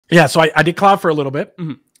Yeah, so I did cloud for a little bit.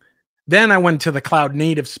 Mhm. Then I went to the cloud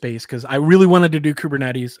native space because I really wanted to do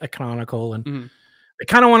Kubernetes at Canonical, and I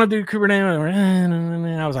kind of wanted to do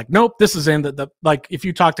Kubernetes. I was like, nope, this is in the like. If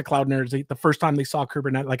you talk to cloud nerds, the first time they saw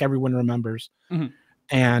Kubernetes, like everyone remembers.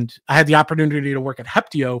 And I had the opportunity to work at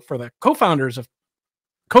Heptio for the co-creators of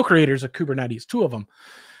Kubernetes, 2 of them.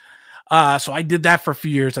 So I did that for a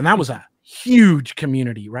few years, and that was a huge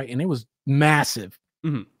community, right? And it was massive.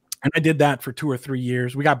 And I did that for 2 or 3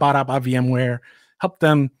 years. We got bought out by VMware, helped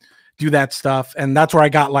them do that stuff. And that's where I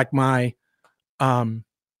got like my,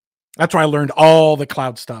 that's where I learned all the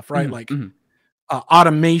cloud stuff, right? Like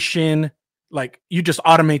automation, like you just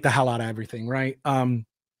automate the hell out of everything, right?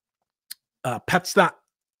 Pets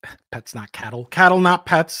not cattle. Cattle not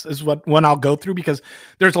pets is what one I'll go through, because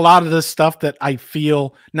there's a lot of this stuff that I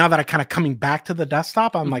feel now that I kind of coming back to the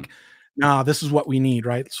desktop, I'm like, nah, this is what we need,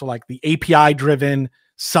 right? So like the API driven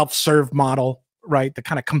self-serve model, right? The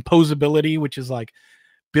kind of composability, which is like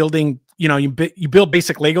building, you build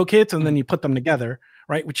basic Lego kits and then you put them together,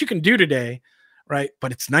 right? Which you can do today, right?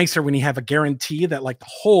 But it's nicer when you have a guarantee that like the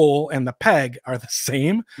hole and the peg are the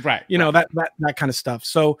same, right? That kind of stuff.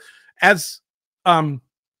 So as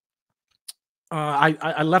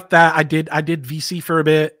I left that. I did VC for a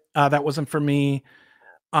bit. That wasn't for me.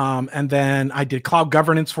 And then I did cloud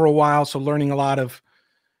governance for a while. So learning a lot of,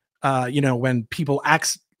 when people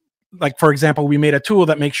ask, like, for example, we made a tool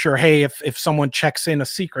that makes sure, hey, if someone checks in a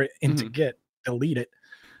secret into Git, delete it.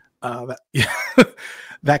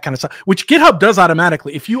 That kind of stuff, which GitHub does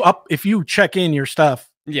automatically. If you check in your stuff,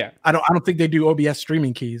 I don't think they do OBS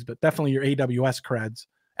streaming keys, but definitely your AWS creds.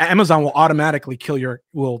 Amazon will automatically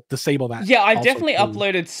will disable that. Yeah, I've definitely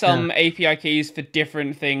uploaded some API keys for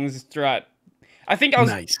different things throughout. I think I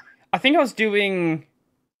was doing.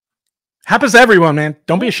 Happens to everyone, man.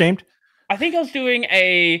 Don't be ashamed. I think I was doing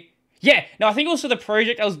I think also the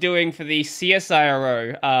project I was doing for the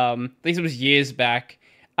CSIRO. I think it was years back.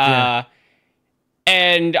 And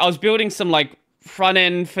I was building some like front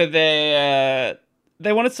end for their.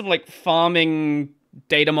 They wanted some like farming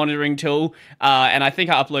data monitoring tool, and I think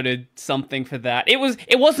I uploaded something for that. It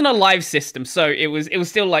wasn't a live system, so it was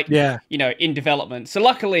still like in development. So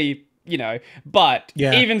luckily, but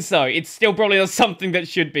even so, it's still probably not something that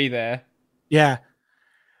should be there. Yeah.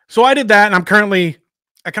 So I did that, and I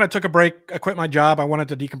kind of took a break. I quit my job. I wanted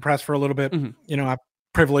to decompress for a little bit. I'm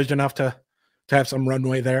privileged enough to have some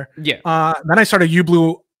runway there. Yeah. Then I started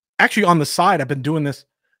uBlue. Actually, on the side, I've been doing this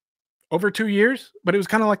over 2 years, but it was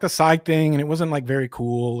kind of like the side thing, and it wasn't like very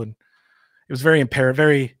cool, and it was very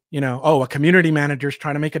very, a community manager's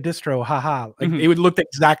trying to make a distro, haha. Like it would look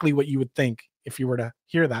exactly what you would think if you were to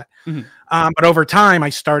hear that. But over time, I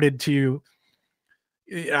started to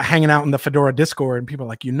hanging out in the Fedora Discord, and people are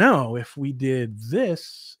like, if we did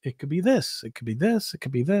this, it could be this, it could be this, it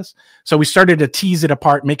could be this. So we started to tease it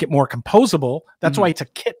apart, make it more composable. That's why it's a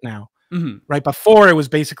kit now. Right before it was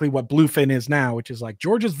basically what Bluefin is now, which is like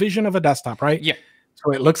George's vision of a desktop, right? Yeah.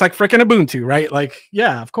 So it looks like freaking Ubuntu, right? Like,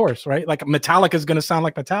 yeah, of course, right? Like Metallica is going to sound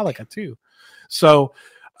like Metallica too. So,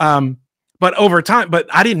 but over time,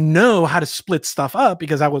 but I didn't know how to split stuff up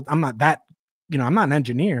because I'm not that, I'm not an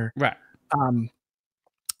engineer, right?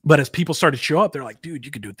 But as people started to show up, they're like, dude,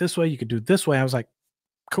 you could do it this way, you could do it this way. I was like,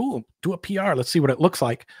 cool, do a PR, let's see what it looks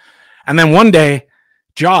like. And then one day,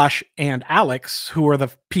 Josh and Alex, who are the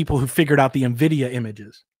people who figured out the NVIDIA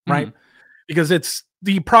images, right? Because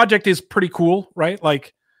the project is pretty cool, right?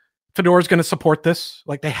 Like Fedora's going to support this.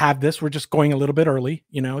 Like they have this. We're just going a little bit early.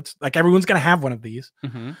 It's like everyone's going to have one of these.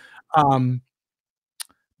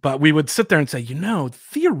 But we would sit there and say,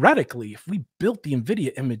 theoretically, if we built the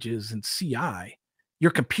NVIDIA images in CI,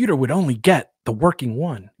 your computer would only get the working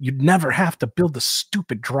one. You'd never have to build the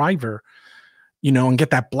stupid driver, and get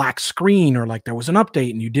that black screen, or like there was an update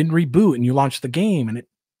and you didn't reboot and you launched the game and it,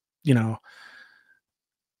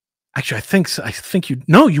 actually, I think you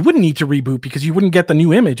wouldn't need to reboot because you wouldn't get the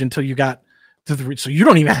new image until you got to so you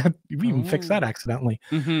don't even you fix that accidentally.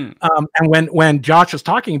 And when Josh was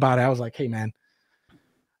talking about it, I was like, hey man,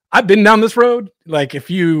 I've been down this road. Like if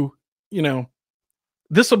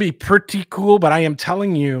this will be pretty cool, but I am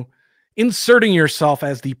telling you, inserting yourself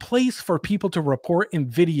as the place for people to report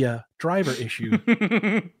NVIDIA driver issue.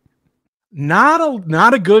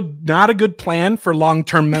 not a good plan for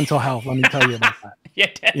long-term mental health. Let me tell you about that.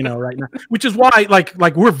 Right now, which is why like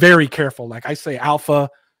we're very careful. Like I say alpha,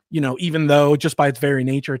 even though just by its very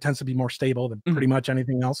nature, it tends to be more stable than pretty much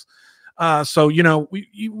anything else. So,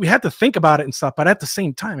 we had to think about it and stuff, but at the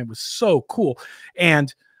same time, it was so cool.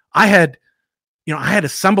 And I had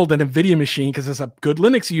assembled an NVIDIA machine because as a good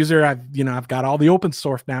Linux user, I've got all the open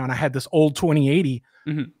source now, and I had this old 2080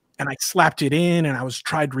 and I slapped it in, and I was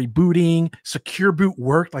tried rebooting. Secure boot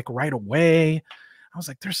worked like right away. I was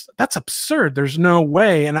like, that's absurd. There's no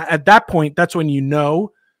way. And at that point, that's when you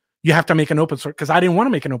know you have to make an open source, because I didn't want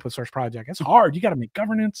to make an open source project. It's hard. You got to make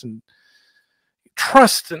governance and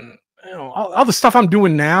trust and all the stuff I'm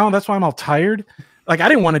doing now. That's why I'm all tired. Like, I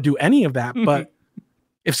didn't want to do any of that. But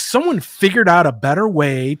if someone figured out a better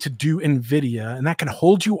way to do NVIDIA and that can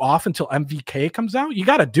hold you off until MVK comes out, you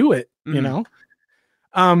got to do it, you know?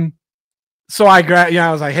 So I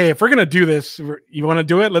was like, hey, if we're going to do this, you want to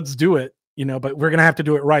do it? Let's do it, but we're going to have to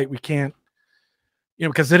do it right. We can't,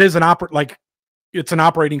 because it is it's an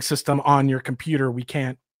operating system on your computer. We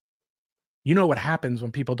can't, what happens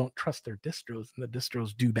when people don't trust their distros, and the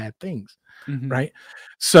distros do bad things, right?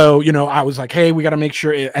 So, I was like, hey, we got to make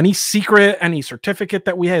sure any secret, any certificate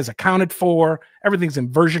that we have is accounted for. Everything's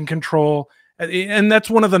in version control. And that's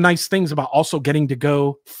one of the nice things about also getting to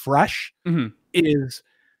go fresh is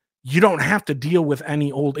you don't have to deal with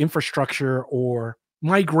any old infrastructure or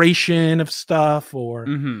migration of stuff or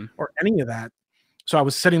any of that. So I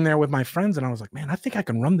was sitting there with my friends and I was like, man, I think I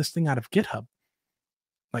can run this thing out of GitHub.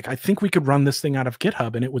 Like, I think we could run this thing out of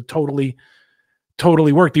GitHub and it would totally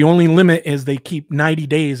work. The only limit is they keep 90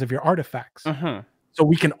 days of your artifacts. So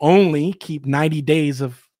we can only keep 90 days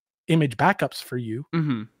of image backups for you.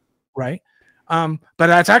 Right. But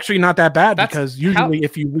that's actually not that bad, because usually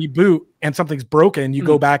if you reboot and something's broken, you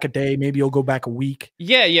go back a day, maybe you'll go back a week.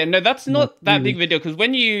 Yeah. No, that's not that big of a deal. Because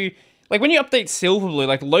when you update Silverblue,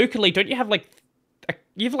 like locally, don't you have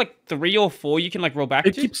you have 3 or 4 you can roll back to?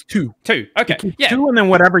 It keeps 2. 2. Okay. Yeah. 2, and then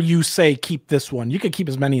whatever you say, keep this one. You can keep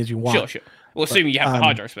as many as you want. Sure. Well, assuming you have the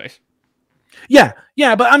hard drive space. Yeah,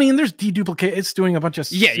 but I mean, there's deduplicate. It's doing a bunch of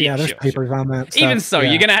there's papers on that. Even so,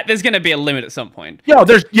 there's gonna be a limit at some point. Yeah,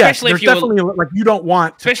 there's definitely you don't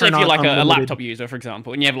want, especially if you're a laptop user, for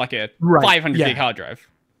example, and you have a 500 gig hard drive.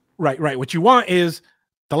 Right. What you want is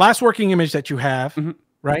the last working image that you have,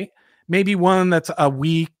 right? Maybe one that's a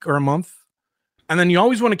week or a month, and then you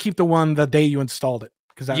always want to keep the one the day you installed it,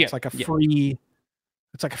 because that's like a free.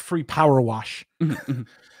 It's like a free power wash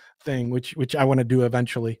thing, which I want to do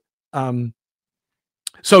eventually.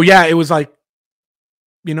 So yeah, it was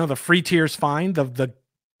the free tier's fine. The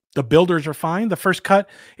builders are fine. The first cut,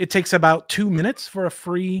 it takes about 2 minutes for a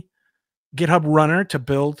free GitHub runner to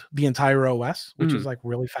build the entire OS, which is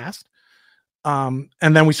really fast. And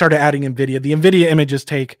then we started adding NVIDIA. The NVIDIA images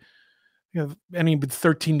take any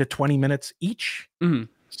 13 to 20 minutes each.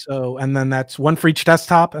 So, and then that's one for each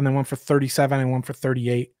desktop, and then one for 37 and one for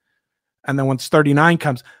 38. And then once 39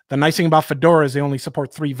 comes, the nice thing about Fedora is they only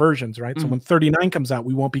support 3 versions, right? So when 39 comes out,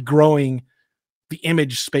 we won't be growing the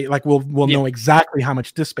image space. We'll know exactly how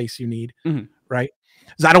much disk space you need, right?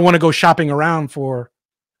 Because I don't want to go shopping around for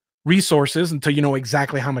resources until you know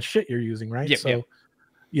exactly how much shit you're using, right?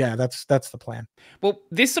 Yeah, that's the plan. Well,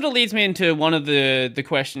 this sort of leads me into one of the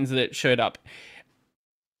questions that showed up.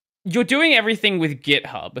 You're doing everything with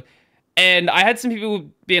GitHub, and I had some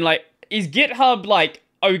people being like, is GitHub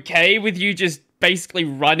okay with you just basically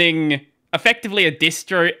running effectively a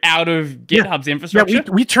distro out of GitHub's infrastructure? Yeah,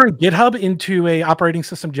 we turned GitHub into a operating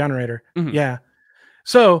system generator. Yeah.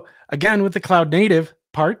 So again, with the cloud native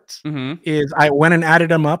parts, is I went and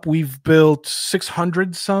added them up. We've built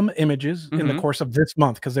 600 some images in the course of this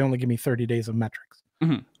month, because they only give me 30 days of metrics.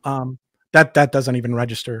 That doesn't even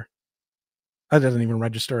register. That doesn't even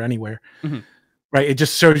register anywhere. Right. It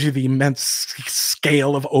just shows you the immense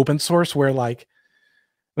scale of open source, where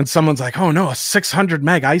when someone's like, oh no, a 600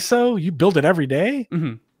 meg ISO, you build it every day?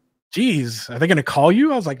 Geez, are they going to call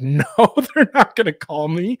you? I was like, no, they're not going to call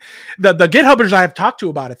me. The GitHubbers I have talked to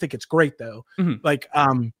about it think it's great though.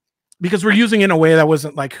 Because we're using it in a way that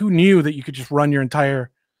wasn't who knew that you could just run your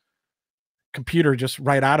entire computer just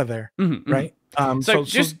right out of there, right? So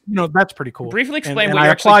that's pretty cool. Briefly explain and what I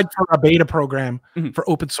applied for a beta program for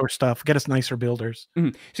open source stuff, get us nicer builders.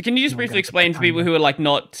 So can you just briefly explain for people who are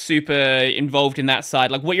not super involved in that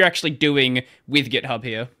side, what you're actually doing with GitHub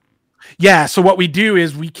here? Yeah, so what we do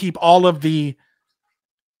is we keep all of the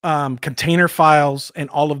container files and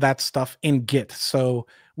all of that stuff in Git. So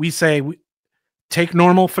we say, take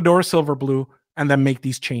normal Fedora Silverblue and then make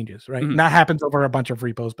these changes, right? And that happens over a bunch of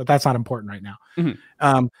repos, but that's not important right now.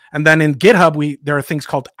 And then in GitHub, there are things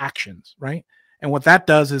called actions, right? And what that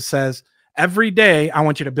does is says, every day I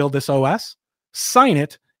want you to build this OS, sign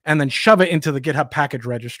it, and then shove it into the GitHub package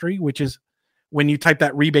registry, which is when you type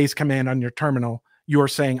that rebase command on your terminal, you're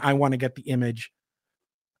saying, I want to get the image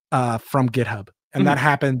from GitHub. And that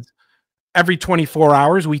happens every 24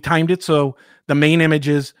 hours. We timed it. So the main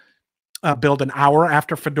images build an hour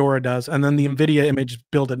after Fedora does. And then the NVIDIA image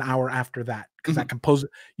build an hour after that. Because that compose,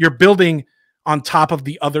 you're building on top of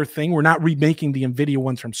the other thing. We're not remaking the NVIDIA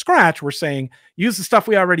ones from scratch. We're saying use the stuff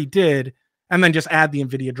we already did and then just add the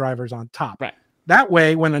NVIDIA drivers on top. Right. That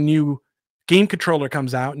way, when a new game controller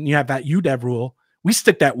comes out and you have that UDEV rule, we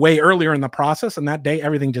stick that way earlier in the process, and that day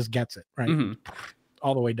everything just gets it right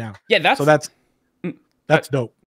all the way down. Yeah, that's dope.